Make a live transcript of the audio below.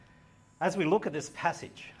As we look at this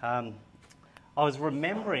passage, I was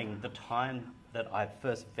remembering the time that I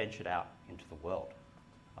first ventured out into the world.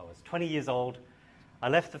 I was 20 years old. I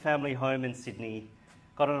left the family home in Sydney,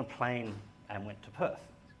 got on a plane and went to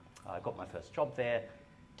Perth. I got my first job there,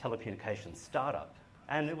 telecommunications startup,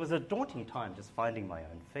 and it was a daunting time just finding my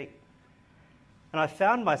own feet. And I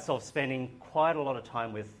found myself spending quite a lot of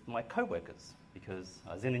time with my co-workers because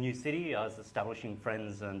I was in a new city, I was establishing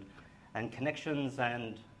friends and connections,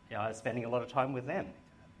 and I was spending a lot of time with them.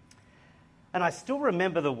 And I still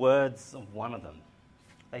remember the words of one of them.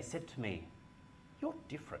 They said to me, "You're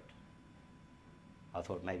different." I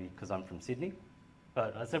thought maybe because I'm from Sydney,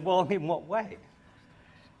 but I said, well, in what way?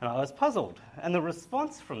 And I was puzzled. And the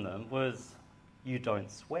response from them was, "You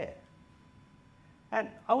don't swear."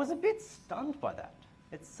 And I was a bit stunned by that.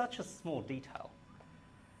 It's such a small detail.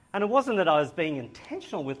 And it wasn't that I was being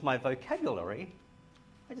intentional with my vocabulary.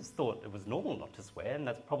 I just thought it was normal not to swear, and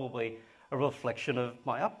that's probably a reflection of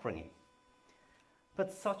my upbringing. But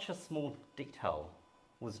such a small detail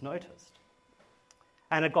was noticed.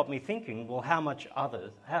 And it got me thinking, well, how many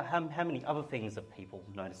other things are people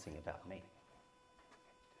noticing about me?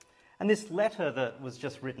 And this letter that was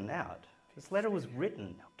just written out, this letter was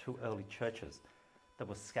written to early churches that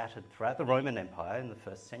were scattered throughout the Roman Empire in the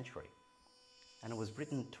first century. And it was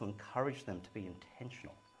written to encourage them to be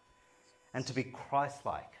intentional and to be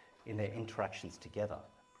Christ-like in their interactions together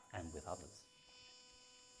and with others.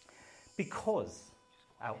 Because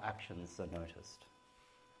our actions are noticed.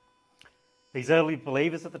 These early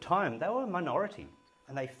believers at the time, they were a minority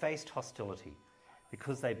and they faced hostility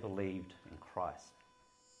because they believed in Christ.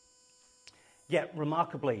 Yet,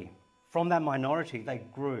 remarkably, from that minority, they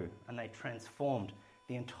grew and they transformed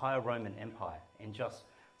the entire Roman Empire in just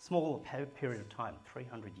a small period of time,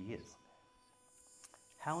 300 years.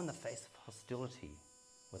 How in the face of hostility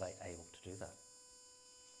were they able to do that?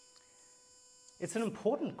 It's an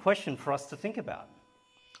important question for us to think about.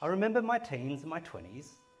 I remember my teens and my 20s,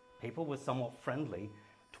 people were somewhat friendly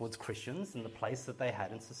towards Christians and the place that they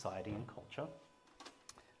had in society and culture.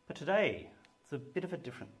 But today, it's a bit of a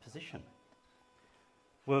different position.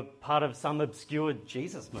 We're part of some obscure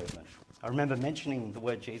Jesus movement. I remember mentioning the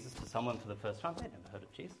word Jesus to someone for the first time. They'd never heard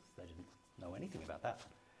of Jesus. They didn't know anything about that.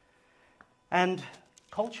 And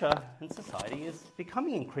culture and society is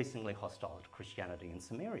becoming increasingly hostile to Christianity in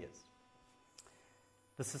some areas.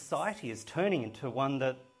 The society is turning into one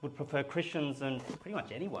that would prefer Christians and pretty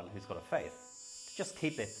much anyone who's got a faith to just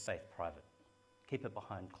keep their faith private, keep it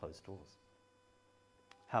behind closed doors.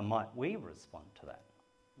 How might we respond to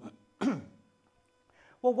that?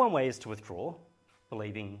 Well, one way is to withdraw,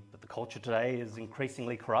 believing that the culture today is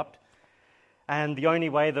increasingly corrupt, and the only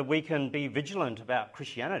way that we can be vigilant about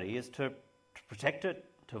Christianity is to protect it,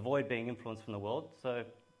 to avoid being influenced from the world, so,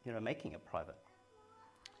 making it private.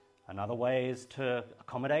 Another way is to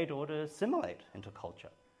accommodate or to assimilate into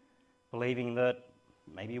culture, believing that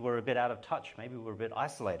maybe we're a bit out of touch, maybe we're a bit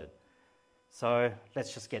isolated, so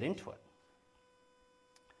let's just get into it.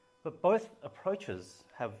 But both approaches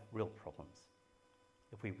have real problems.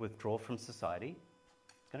 If we withdraw from society,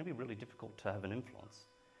 it's going to be really difficult to have an influence.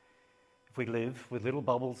 If we live with little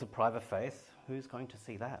bubbles of private faith, who's going to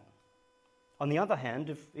see that? On the other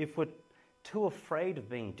hand, if we're too afraid of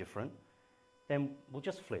being different, then we'll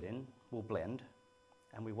just flit in, we'll blend,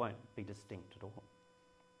 and we won't be distinct at all.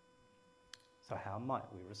 So how might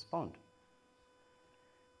we respond?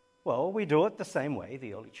 Well, we do it the same way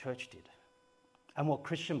the early church did, and what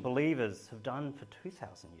Christian believers have done for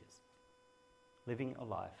 2,000 years. Living a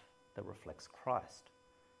life that reflects Christ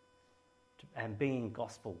and being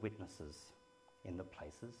gospel witnesses in the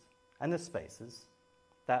places and the spaces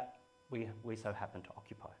that we so happen to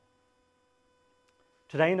occupy.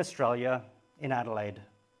 Today in Australia, in Adelaide,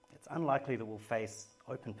 it's unlikely that we'll face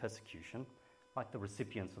open persecution like the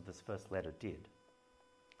recipients of this first letter did.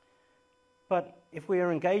 But if we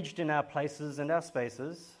are engaged in our places and our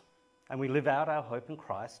spaces and we live out our hope in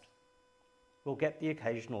Christ, we'll get the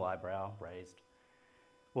occasional eyebrow raised.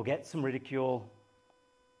 We'll get some ridicule.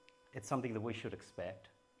 It's something that we should expect.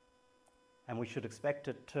 And we should expect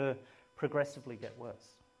it to progressively get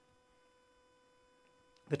worse.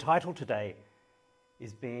 The title today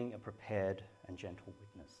is Being a Prepared and Gentle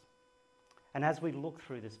Witness. And as we look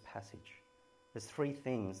through this passage, there's three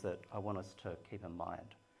things that I want us to keep in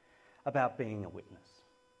mind about being a witness.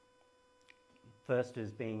 First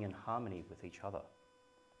is being in harmony with each other.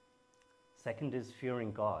 Second is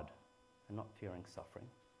fearing God and not fearing suffering.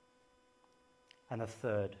 And the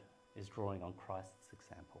third is drawing on Christ's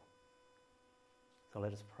example. So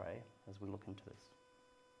let us pray as we look into this.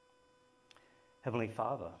 Heavenly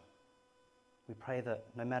Father, we pray that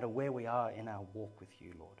no matter where we are in our walk with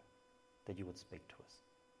you, Lord, that you would speak to us.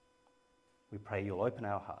 We pray you'll open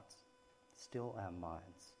our hearts, still our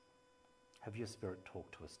minds. Have your Spirit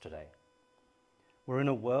talk to us today. We're in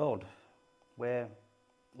a world where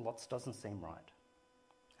lots doesn't seem right.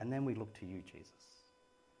 And then we look to you, Jesus.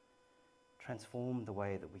 Transform the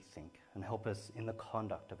way that we think and help us in the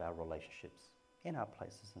conduct of our relationships, in our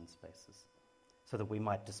places and spaces, so that we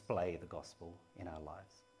might display the gospel in our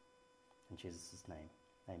lives. In Jesus' name,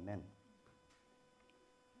 amen.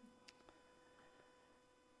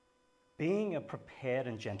 Being a prepared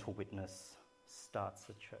and gentle witness starts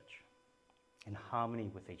the church in harmony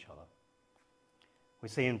with each other. We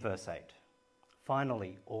see in verse 8,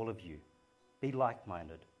 finally, all of you, be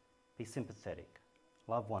like-minded, be sympathetic,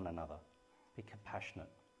 love one another, be compassionate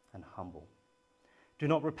and humble. Do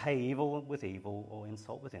not repay evil with evil or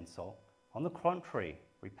insult with insult. On the contrary,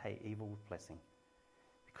 repay evil with blessing.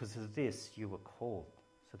 Because of this you were called,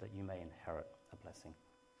 so that you may inherit a blessing.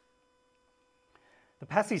 The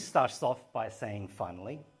passage starts off by saying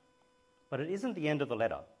finally, but it isn't the end of the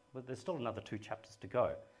letter. There's still another 2 chapters to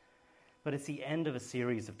go. But it's the end of a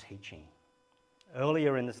series of teaching.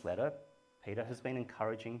 Earlier in this letter, Peter has been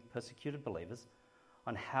encouraging persecuted believers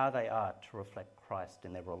on how they are to reflect Christ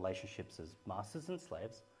in their relationships as masters and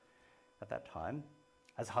slaves at that time,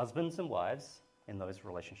 as husbands and wives in those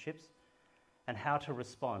relationships, and how to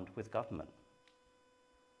respond with government.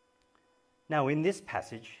 Now, in this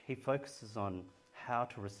passage, he focuses on how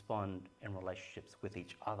to respond in relationships with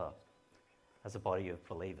each other as a body of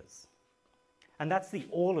believers. And that's the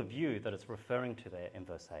all of you that it's referring to there in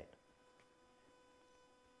verse 8.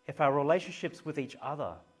 If our relationships with each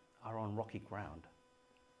other are on rocky ground,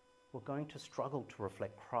 we're going to struggle to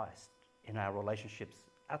reflect Christ in our relationships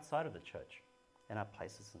outside of the church, in our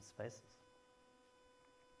places and spaces.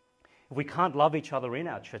 If we can't love each other in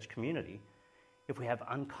our church community, if we have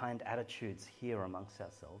unkind attitudes here amongst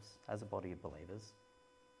ourselves as a body of believers,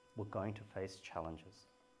 we're going to face challenges.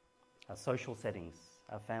 Our social settings,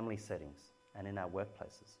 our family settings, and in our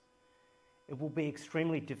workplaces. It will be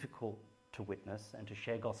extremely difficult to witness and to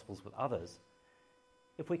share gospels with others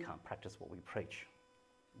if we can't practice what we preach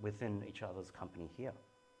within each other's company here.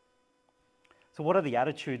 So what are the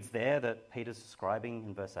attitudes there that Peter's describing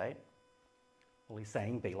in verse 8? Well, he's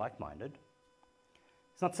saying be like-minded.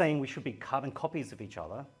 He's not saying we should be carbon copies of each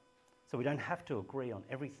other, so we don't have to agree on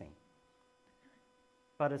everything.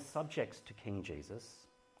 But as subjects to King Jesus,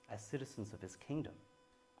 as citizens of his kingdom,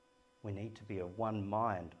 we need to be of one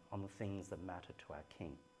mind on the things that matter to our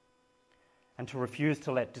King, and to refuse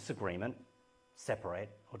to let disagreement separate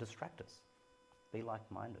or distract us. Be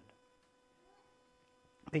like-minded.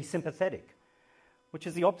 Be sympathetic, which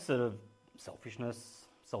is the opposite of selfishness,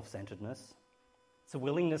 self-centeredness. It's a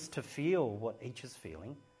willingness to feel what each is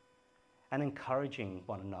feeling and encouraging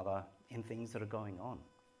one another in things that are going on.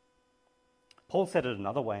 Paul said it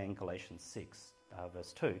another way in Galatians 6,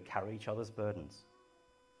 verse 2, carry each other's burdens.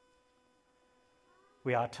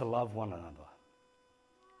 We are to love one another.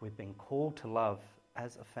 We've been called to love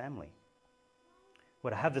as a family. We're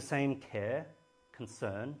to have the same care,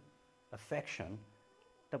 concern, affection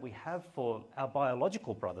that we have for our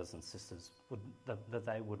biological brothers and sisters that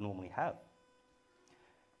they would normally have.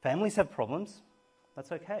 Families have problems,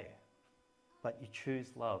 that's okay, but you choose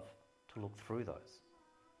love to look through those.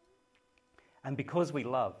 And because we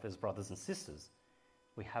love as brothers and sisters,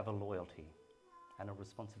 we have a loyalty and a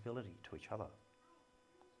responsibility to each other.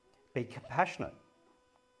 Be compassionate,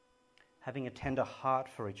 having a tender heart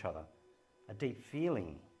for each other, a deep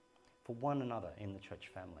feeling for one another in the church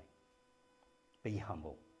family. Be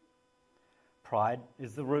humble. Pride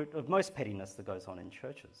is the root of most pettiness that goes on in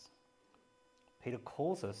churches. Peter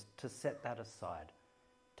calls us to set that aside,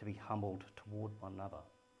 to be humbled toward one another,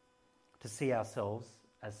 to see ourselves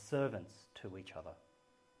as servants to each other.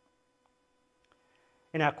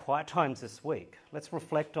 In our quiet times this week, let's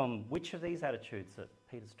reflect on which of these attitudes that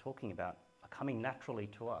Peter's talking about are coming naturally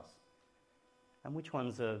to us, and which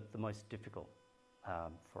ones are the most difficult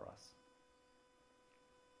for us.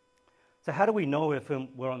 So how do we know if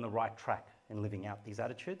we're on the right track in living out these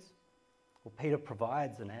attitudes? Well, Peter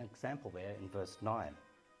provides an example there in verse 9.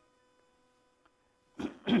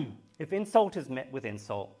 If insult is met with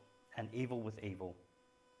insult and evil with evil,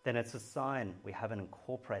 then it's a sign we haven't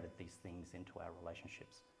incorporated these things into our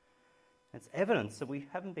relationships. It's evidence that we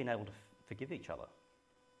haven't been able to forgive each other.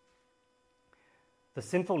 The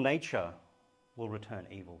sinful nature will return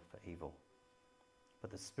evil for evil, but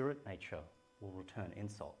the spirit nature will return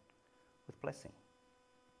insult with blessing.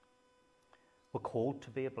 We're called to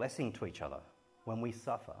be a blessing to each other. When we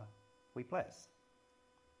suffer, we bless.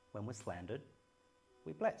 When we're slandered,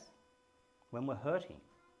 we bless. When we're hurting,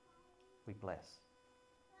 we bless.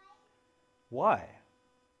 Why?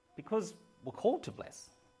 Because we're called to bless.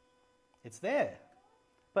 It's there.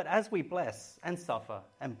 But as we bless and suffer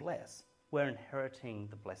and bless, we're inheriting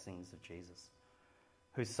the blessings of Jesus,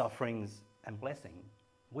 whose sufferings and blessing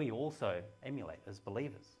we also emulate as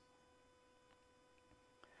believers.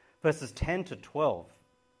 Verses 10 to 12,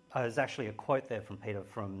 there's actually a quote there from Peter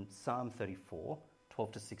from Psalm 34,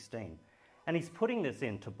 12 to 16. And he's putting this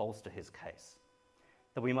in to bolster his case,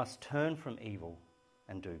 that we must turn from evil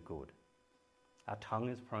and do good. Our tongue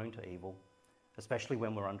is prone to evil, especially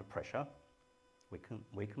when we're under pressure.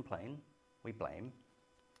 We complain, we blame,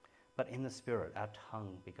 but in the Spirit, our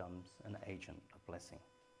tongue becomes an agent of blessing.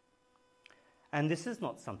 And this is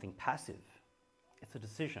not something passive, it's a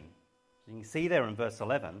decision. You can see there in verse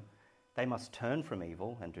 11, they must turn from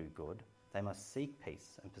evil and do good. They must seek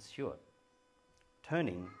peace and pursue it.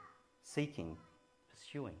 Turning, seeking,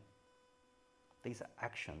 pursuing. These are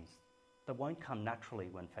actions that won't come naturally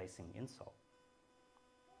when facing insult.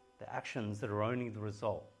 They're actions that are only the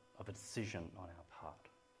result of a decision on our part.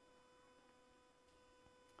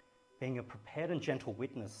 Being a prepared and gentle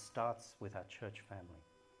witness starts with our church family,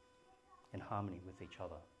 in harmony with each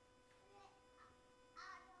other.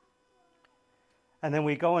 And then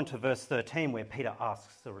we go into verse 13 where Peter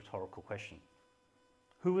asks the rhetorical question.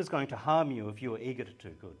 Who is going to harm you if you are eager to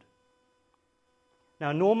do good?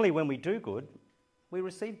 Now, normally when we do good, we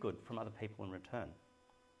receive good from other people in return.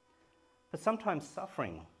 But sometimes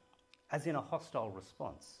suffering, as in a hostile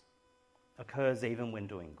response, occurs even when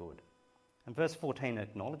doing good. And verse 14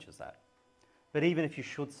 acknowledges that. But even if you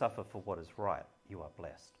should suffer for what is right, you are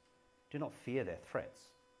blessed. Do not fear their threats.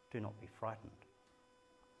 Do not be frightened.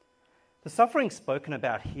 The suffering spoken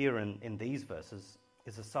about here in these verses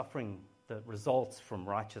is a suffering that results from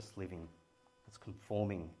righteous living that's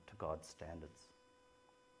conforming to God's standards.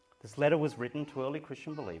 This letter was written to early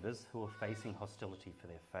Christian believers who were facing hostility for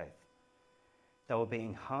their faith. They were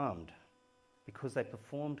being harmed because they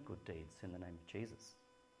performed good deeds in the name of Jesus.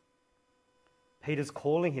 Peter's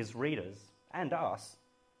calling his readers and us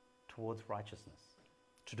towards righteousness,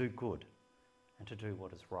 to do good and to do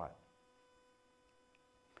what is right.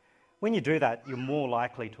 When you do that, you're more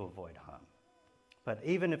likely to avoid harm. But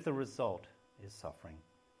even if the result is suffering,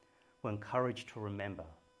 we're encouraged to remember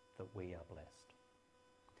that we are blessed.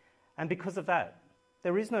 And because of that,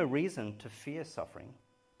 there is no reason to fear suffering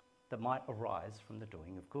that might arise from the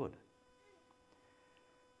doing of good.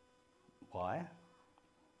 Why?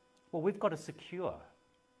 Well, we've got a secure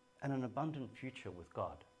and an abundant future with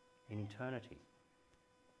God in eternity.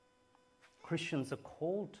 Christians are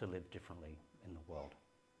called to live differently in the world.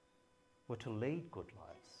 We're to lead good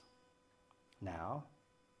lives now,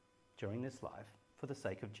 during this life, for the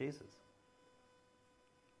sake of Jesus.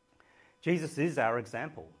 Jesus is our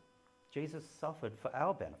example. Jesus suffered for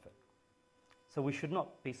our benefit. So we should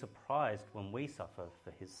not be surprised when we suffer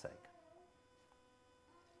for his sake.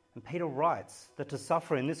 And Peter writes that to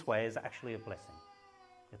suffer in this way is actually a blessing.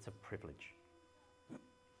 It's a privilege.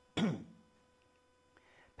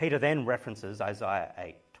 Peter then references Isaiah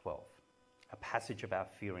 8:12, a passage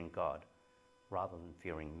about fearing God rather than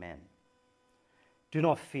fearing men. Do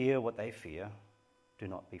not fear what they fear. Do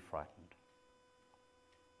not be frightened.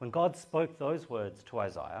 When God spoke those words to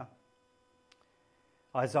Isaiah,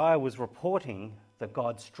 Isaiah was reporting that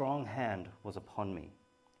God's strong hand was upon me,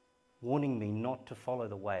 warning me not to follow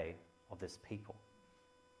the way of this people.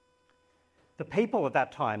 The people at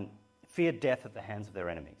that time feared death at the hands of their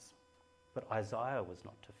enemies, but Isaiah was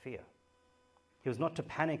not to fear. He was not to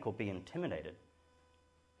panic or be intimidated.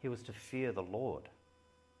 He was to fear the Lord,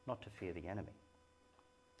 not to fear the enemy.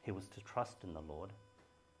 He was to trust in the Lord,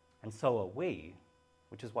 and so are we,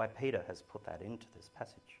 which is why Peter has put that into this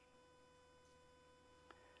passage.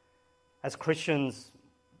 As Christians,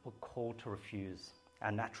 we're called to refuse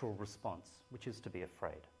our natural response, which is to be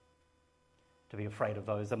afraid. To be afraid of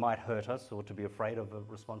those that might hurt us, or to be afraid of a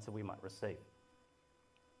response that we might receive.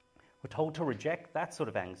 We're told to reject that sort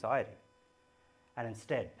of anxiety. And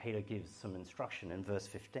instead, Peter gives some instruction in verse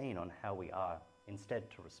 15 on how we are instead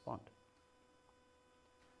to respond.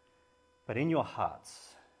 But in your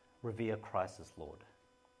hearts, revere Christ as Lord.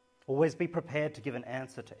 Always be prepared to give an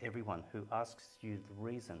answer to everyone who asks you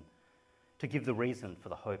to give the reason for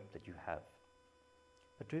the hope that you have.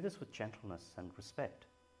 But do this with gentleness and respect,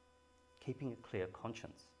 keeping a clear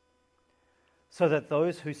conscience, so that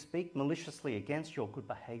those who speak maliciously against your good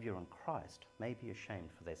behavior in Christ may be ashamed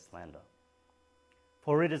for their slander.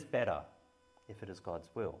 For it is better, if it is God's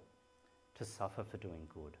will, to suffer for doing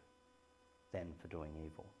good than for doing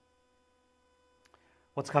evil.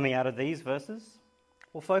 What's coming out of these verses?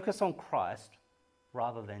 Well, focus on Christ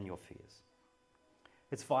rather than your fears.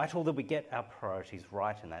 It's vital that we get our priorities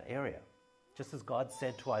right in that area. Just as God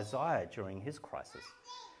said to Isaiah during his crisis,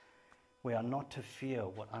 we are not to fear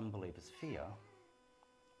what unbelievers fear,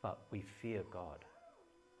 but we fear God.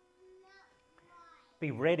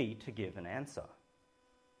 Be ready to give an answer.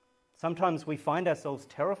 Sometimes we find ourselves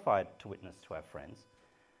terrified to witness to our friends,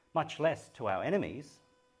 much less to our enemies,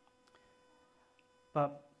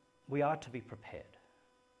 but we are to be prepared.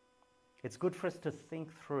 It's good for us to think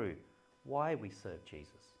through why we serve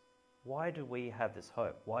Jesus. Why do we have this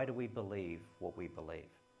hope? Why do we believe what we believe?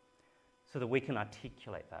 So that we can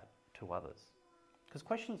articulate that to others. Because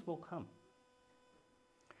questions will come.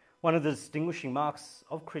 One of the distinguishing marks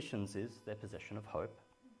of Christians is their possession of hope.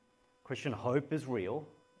 Christian hope is real.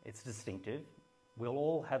 It's distinctive. We'll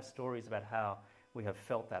all have stories about how we have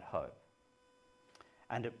felt that hope.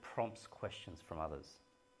 And it prompts questions from others.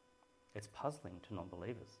 It's puzzling to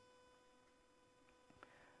non-believers.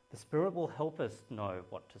 The Spirit will help us know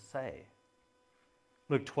what to say.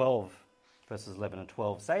 Luke 12, verses 11 and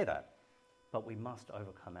 12 say that. But we must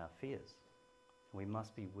overcome our fears. We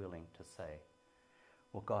must be willing to say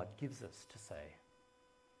what God gives us to say.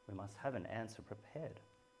 We must have an answer prepared.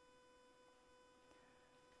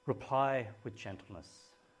 Reply with gentleness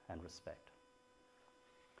and respect.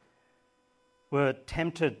 We're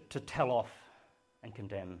tempted to tell off and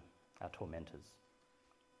condemn our tormentors.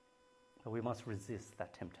 But we must resist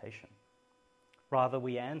that temptation. Rather,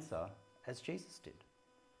 we answer as Jesus did.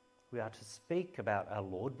 We are to speak about our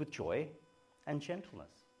Lord with joy and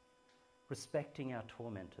gentleness, respecting our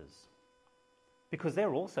tormentors, because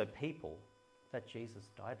they're also people that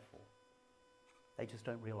Jesus died for. They just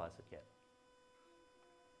don't realize it yet.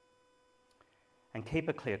 And keep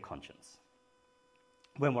a clear conscience.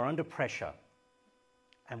 When we're under pressure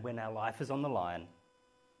and when our life is on the line,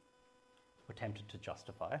 we're tempted to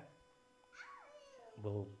justify.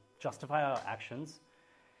 We'll justify our actions,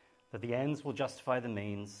 that the ends will justify the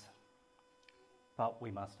means, but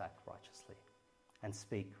we must act righteously and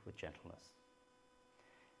speak with gentleness.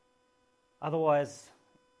 Otherwise,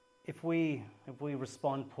 if we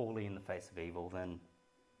respond poorly in the face of evil, then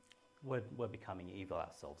we're becoming evil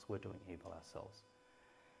ourselves. We're doing evil ourselves.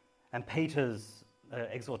 And Peter's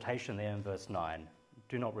exhortation there in verse 9,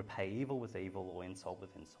 do not repay evil with evil or insult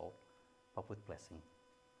with insult, but with blessing.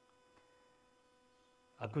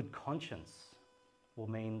 A good conscience will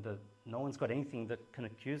mean that no one's got anything that can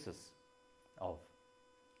accuse us of.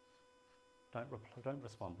 Don't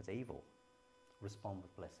respond with evil. Respond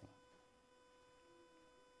with blessing.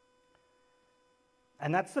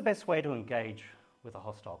 And that's the best way to engage with a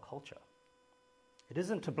hostile culture. It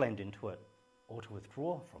isn't to blend into it or to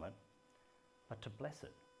withdraw from it, but to bless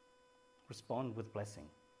it. Respond with blessing.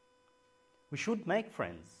 We should make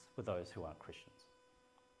friends with those who aren't Christians.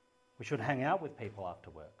 We should hang out with people after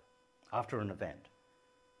work, after an event.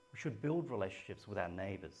 We should build relationships with our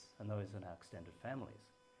neighbours and those in our extended families.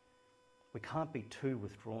 We can't be too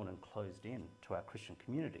withdrawn and closed in to our Christian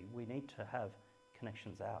community. We need to have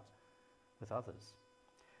connections out with others.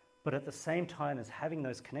 But at the same time as having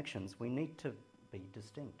those connections, we need to be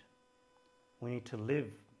distinct. We need to live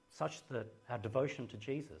such that our devotion to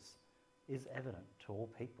Jesus is evident to all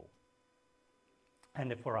people.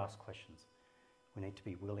 And if we're asked questions, we need to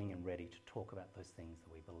be willing and ready to talk about those things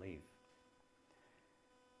that we believe.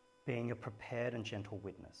 Being a prepared and gentle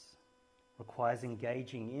witness requires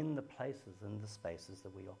engaging in the places and the spaces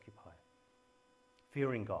that we occupy.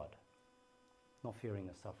 Fearing God, not fearing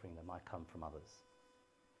the suffering that might come from others.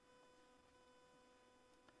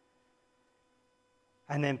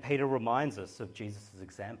 And then Peter reminds us of Jesus'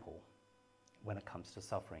 example when it comes to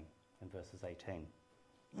suffering in verses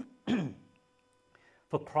 18.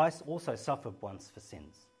 For Christ also suffered once for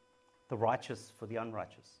sins, the righteous for the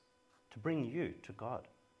unrighteous, to bring you to God.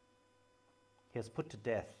 He has put to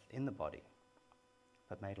death in the body,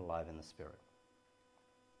 but made alive in the spirit.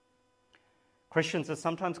 Christians are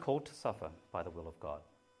sometimes called to suffer by the will of God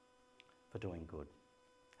for doing good.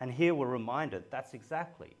 And here we're reminded that's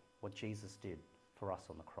exactly what Jesus did for us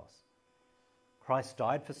on the cross. Christ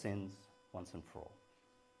died for sins once and for all.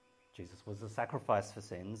 Jesus was the sacrifice for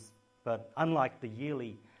sins, but unlike the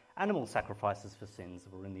yearly animal sacrifices for sins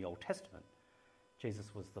that were in the Old Testament,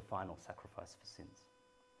 Jesus was the final sacrifice for sins.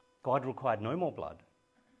 God required no more blood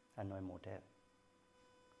and no more death.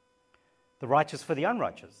 The righteous for the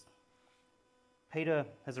unrighteous. Peter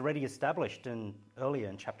has already established earlier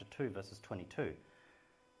in chapter 2, verses 22,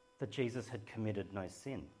 that Jesus had committed no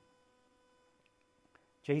sin.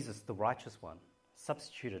 Jesus, the righteous one,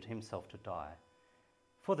 substituted himself to die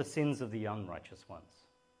for the sins of the unrighteous ones,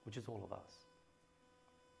 which is all of us.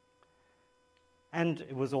 And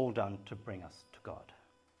it was all done to bring us to God.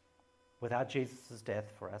 Without Jesus'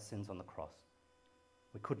 death for our sins on the cross,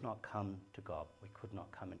 We could not come to God. We could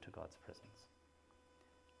not come into God's presence.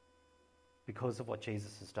 Because of what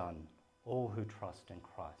Jesus has done, all who trust in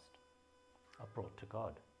Christ are brought to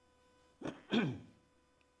God.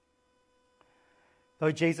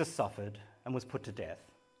 Though Jesus suffered and was put to death,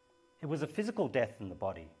 it was a physical death in the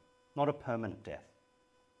body, not a permanent death.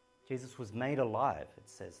 Jesus was made alive, it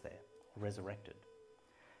says there, resurrected.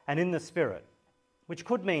 And in the Spirit, which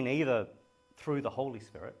could mean either through the Holy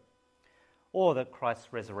Spirit or that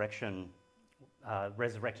Christ's resurrected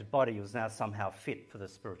body was now somehow fit for the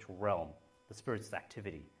spiritual realm, the Spirit's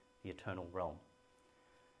activity, the eternal realm.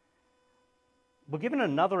 We're given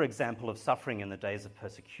another example of suffering in the days of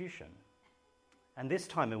persecution, and this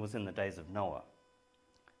time it was in the days of Noah.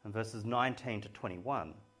 In verses 19 to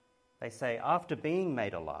 21, they say, after being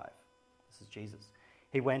made alive, this is Jesus,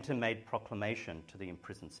 he went and made proclamation to the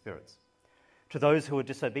imprisoned spirits, to those who were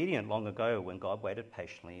disobedient long ago when God waited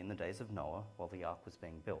patiently in the days of Noah while the ark was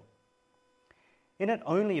being built. In it,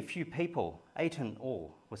 only a few people, 8 in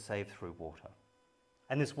all, were saved through water.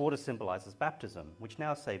 And this water symbolizes baptism, which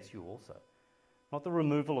now saves you also. Not the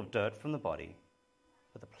removal of dirt from the body,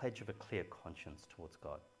 but the pledge of a clear conscience towards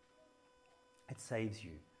God. It saves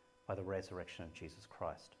you by the resurrection of Jesus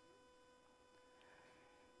Christ.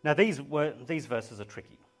 Now, these verses are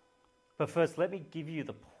tricky. But first, let me give you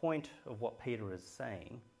the point of what Peter is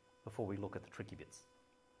saying before we look at the tricky bits.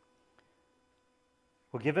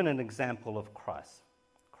 We're given an example of Christ.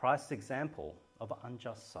 Christ's example of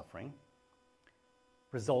unjust suffering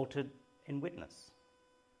resulted in witness.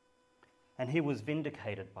 And he was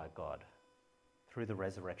vindicated by God through the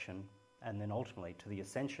resurrection and then ultimately to the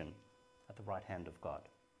ascension at the right hand of God.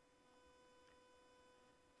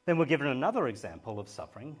 Then we're given another example of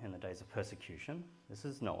suffering in the days of persecution. This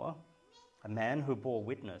is Noah, a man who bore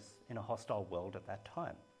witness in a hostile world at that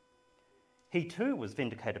time. He too was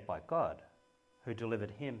vindicated by God, who delivered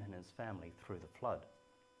him and his family through the flood.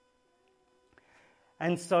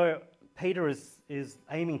 And so Peter is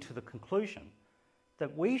aiming to the conclusion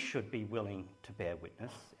that we should be willing to bear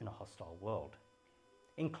witness in a hostile world,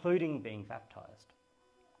 including being baptized.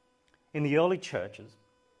 In the early churches,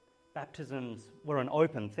 baptisms were an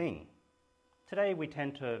open thing. Today we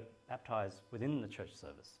tend to baptize within the church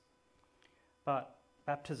service. But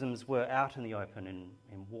baptisms were out in the open,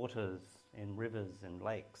 in waters, in rivers, in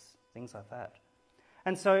lakes, things like that.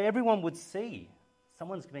 And so everyone would see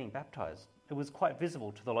someone's being baptized. It was quite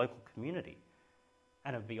visible to the local community,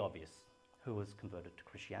 and it would be obvious who was converted to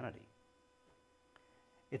Christianity.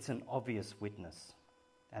 It's an obvious witness,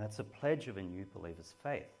 and it's a pledge of a new believer's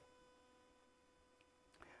faith.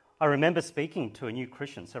 I remember speaking to a new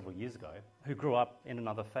Christian several years ago who grew up in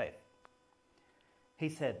another faith. He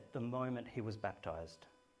said the moment he was baptized,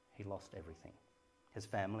 he lost everything. His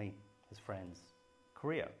family, his friends,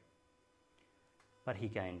 career. But he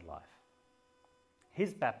gained life.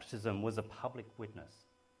 His baptism was a public witness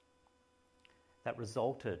that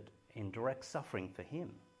resulted in direct suffering for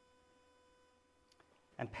him.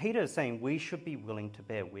 And Peter is saying we should be willing to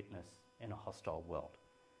bear witness in a hostile world,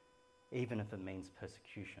 even if it means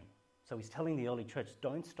persecution. So he's telling the early church,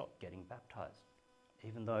 don't stop getting baptized,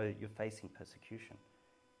 even though you're facing persecution.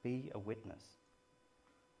 Be a witness.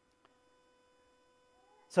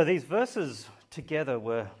 So these verses together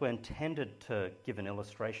were intended to give an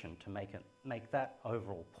illustration to make that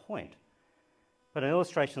overall point. But an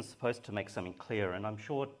illustration is supposed to make something clear, and I'm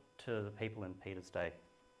sure to the people in Peter's day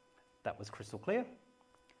that was crystal clear,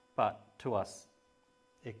 but to us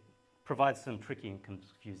it provides some tricky and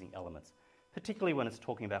confusing elements, particularly when it's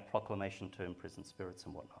talking about proclamation to imprisoned spirits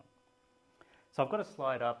and whatnot. So I've got a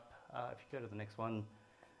slide up, if you go to the next one,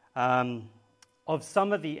 of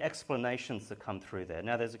some of the explanations that come through there.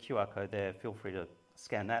 Now there's a QR code there, feel free to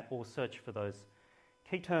scan that or search for those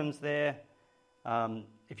key terms there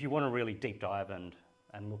if you want to really deep dive and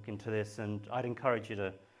look into this. And I'd encourage you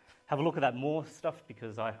to have a look at that more stuff,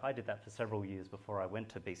 because I did that for several years before I went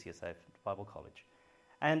to BCSA Bible College.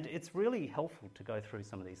 And it's really helpful to go through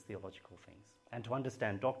some of these theological things and to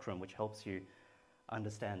understand doctrine, which helps you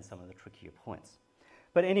understand some of the trickier points.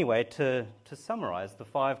 But anyway, to summarize, the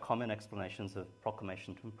 5 common explanations of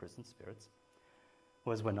proclamation to imprisoned spirits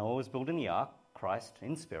was when Noah was building the ark, Christ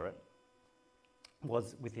in spirit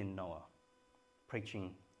was within Noah,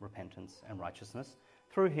 preaching repentance and righteousness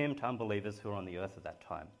through him to unbelievers who were on the earth at that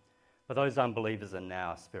time. But those unbelievers are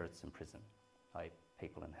now spirits in prison, like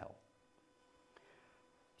people in hell.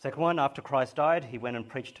 Second one, after Christ died, he went and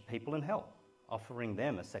preached to people in hell, offering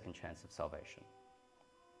them a second chance of salvation.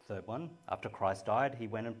 Third one, after Christ died, he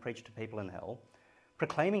went and preached to people in hell,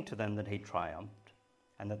 proclaiming to them that he triumphed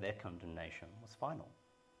and that their condemnation was final.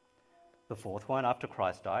 The fourth one, after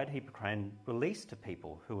Christ died, he proclaimed release to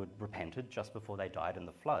people who had repented just before they died in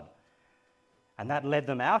the flood. And that led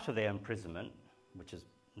them out of their imprisonment, which is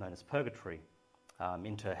known as purgatory,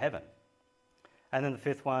 into heaven. And then the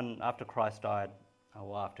fifth one, after Christ died,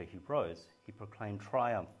 or after he rose, he proclaimed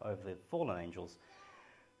triumph over the fallen angels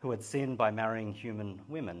who had sinned by marrying human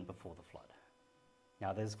women before the flood.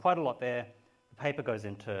 Now, there's quite a lot there. The paper goes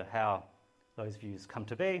into how those views come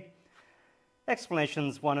to be.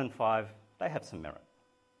 Explanations 1 and 5, they have some merit.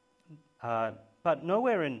 But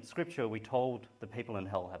nowhere in Scripture are we told the people in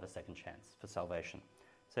hell have a second chance for salvation.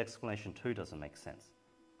 So explanation 2 doesn't make sense.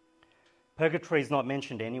 Purgatory is not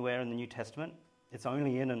mentioned anywhere in the New Testament. It's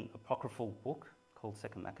only in an apocryphal book called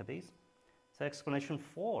 2 Maccabees. So explanation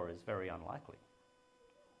 4 is very unlikely.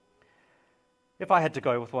 If I had to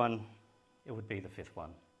go with one, it would be the fifth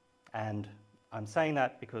one. And I'm saying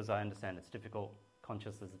that because I understand it's difficult.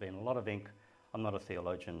 Conscious there's been a lot of ink. I'm not a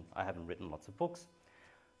theologian. I haven't written lots of books.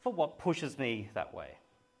 But what pushes me that way?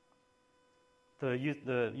 The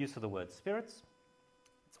use of the word spirits,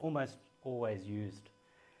 it's almost always used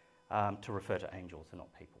to refer to angels and not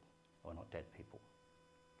people, or not dead people.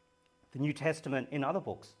 The New Testament in other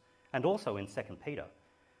books, and also in 2 Peter,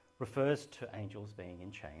 refers to angels being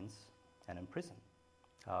in chains and in prison.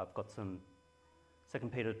 I've got some 2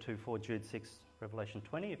 Peter 2, 4, Jude 6, Revelation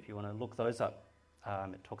 20, if you want to look those up.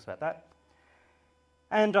 It talks about that.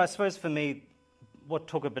 And I suppose for me, what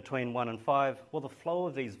took it between 1 and 5, well, the flow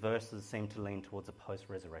of these verses seem to lean towards a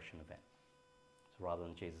post-resurrection event. So rather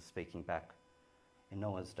than Jesus speaking back in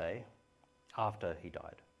Noah's day after he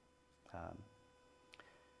died.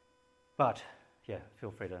 But, yeah,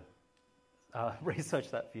 feel free to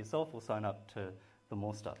research that for yourself or sign up to the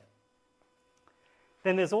more stuff.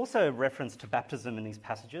 Then there's also reference to baptism in these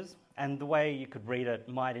passages, and the way you could read it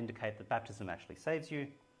might indicate that baptism actually saves you,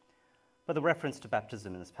 but the reference to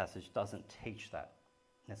baptism in this passage doesn't teach that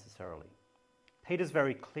necessarily. Peter's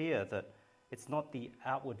very clear that it's not the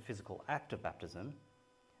outward physical act of baptism,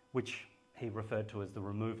 which he referred to as the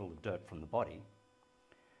removal of dirt from the body,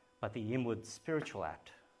 but the inward spiritual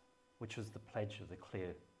act, which was the pledge of the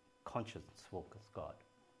clear conscience walk with God.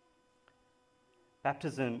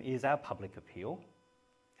 Baptism is our public appeal.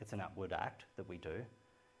 It's an outward act that we do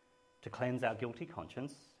to cleanse our guilty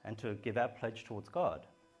conscience and to give our pledge towards God.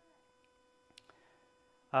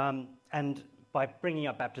 And by bringing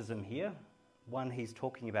up baptism here, one, he's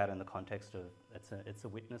talking about in the context of it's a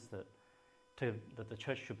witness that the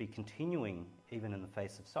church should be continuing even in the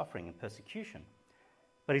face of suffering and persecution.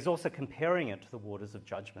 But he's also comparing it to the waters of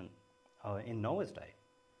judgment in Noah's day.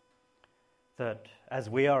 That as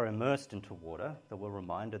we are immersed into water, that we're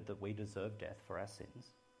reminded that we deserve death for our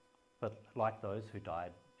sins, but like those who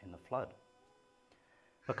died in the flood.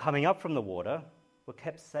 But coming up from the water, we're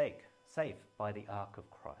kept safe by the ark of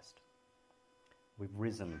Christ. We've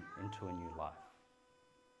risen into a new life.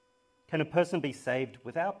 Can a person be saved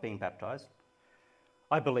without being baptized?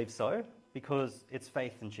 I believe so, because it's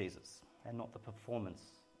faith in Jesus and not the performance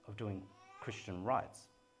of doing Christian rites.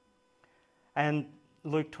 And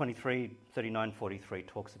Luke 23, 39, 43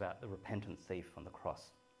 talks about the repentant thief on the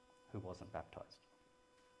cross who wasn't baptized.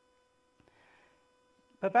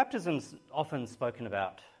 But baptism's often spoken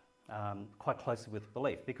about quite closely with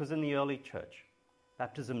belief, because in the early church,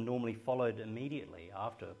 baptism normally followed immediately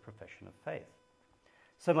after a profession of faith.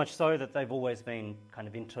 So much so that they've always been kind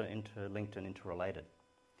of interlinked and interrelated.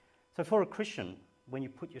 So for a Christian, when you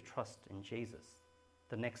put your trust in Jesus,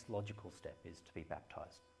 the next logical step is to be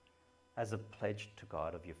baptized as a pledge to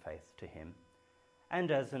God of your faith to him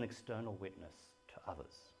and as an external witness to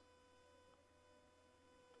others.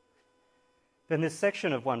 Then this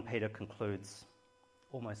section of 1 Peter concludes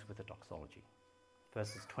almost with a doxology.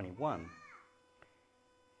 Verses 21.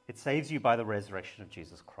 It saves you by the resurrection of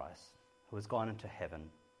Jesus Christ, who has gone into heaven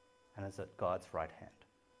and is at God's right hand,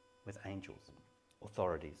 with angels,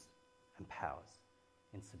 authorities, and powers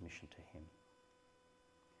in submission to him.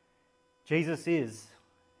 Jesus is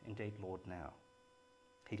indeed Lord now.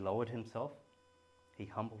 He lowered himself, he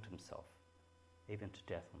humbled himself, even to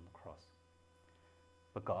death on the cross.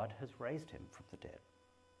 But God has raised him from the dead.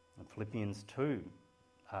 And Philippians 2,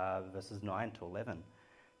 verses 9 to 11,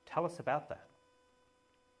 tell us about that.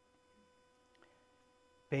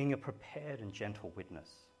 Being a prepared and gentle witness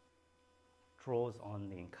draws on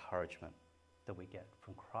the encouragement that we get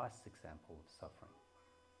from Christ's example of suffering.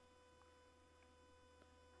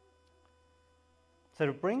 So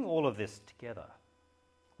to bring all of this together,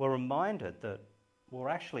 we're reminded that we're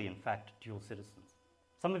actually, in fact, dual citizens.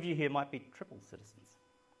 Some of you here might be triple citizens.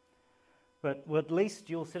 But we're at least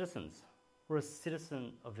dual citizens. We're a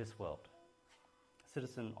citizen of this world, a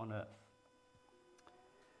citizen on earth.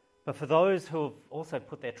 But for those who have also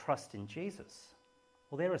put their trust in Jesus,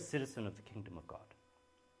 well, they're a citizen of the kingdom of God.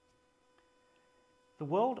 The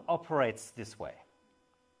world operates this way.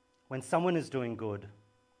 When someone is doing good,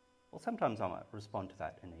 well, sometimes I might respond to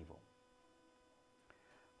that in evil.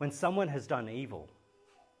 When someone has done evil,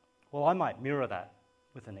 well, I might mirror that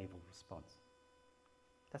with an evil response.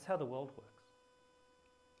 That's how the world works.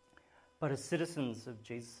 But as citizens of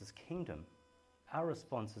Jesus' kingdom, our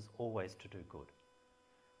response is always to do good,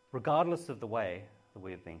 regardless of the way that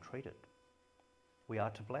we have been treated. We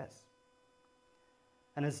are to bless.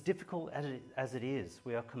 And as difficult as it is,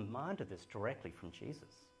 we are commanded this directly from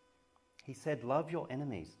Jesus. He said, love your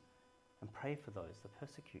enemies and pray for those that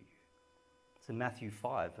persecute you. It's in Matthew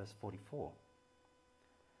 5, verse 44.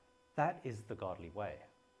 That is the godly way.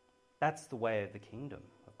 That's the way of the kingdom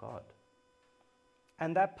of God.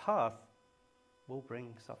 And that path will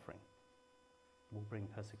bring suffering, will bring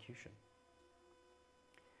persecution.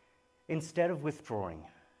 Instead of withdrawing,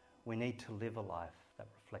 we need to live a life that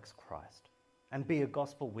reflects Christ and be a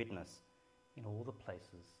gospel witness in all the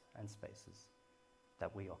places and spaces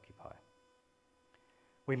that we occupy.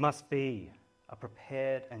 We must be a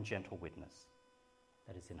prepared and gentle witness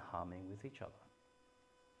that is in harmony with each other,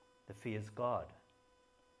 that fears God,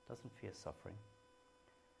 doesn't fear suffering,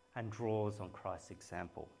 and draws on Christ's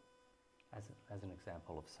example as an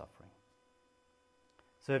example of suffering.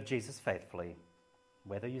 Serve Jesus faithfully,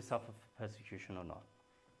 whether you suffer persecution or not.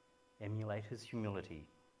 Emulate his humility.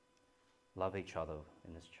 Love each other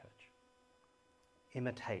in this church.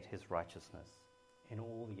 Imitate his righteousness in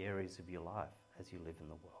all the areas of your life as you live in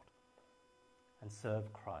the world. And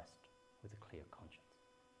serve Christ with a clear conscience.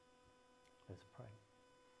 Let's pray.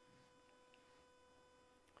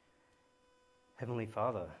 Heavenly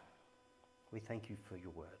Father, we thank you for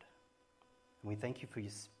your word. And we thank you for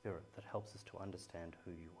your Spirit that helps us to understand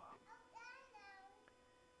who you are.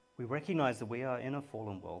 We recognize that we are in a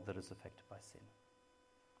fallen world that is affected by sin.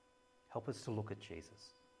 Help us to look at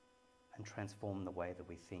Jesus and transform the way that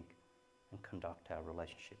we think and conduct our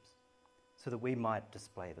relationships so that we might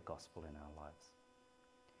display the gospel in our lives.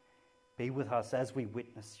 Be with us as we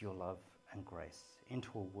witness your love and grace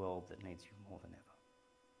into a world that needs you more than ever.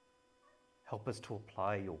 Help us to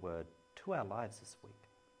apply your word to our lives this week.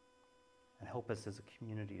 And help us as a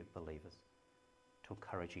community of believers to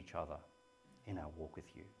encourage each other in our walk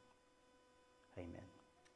with you. Amen.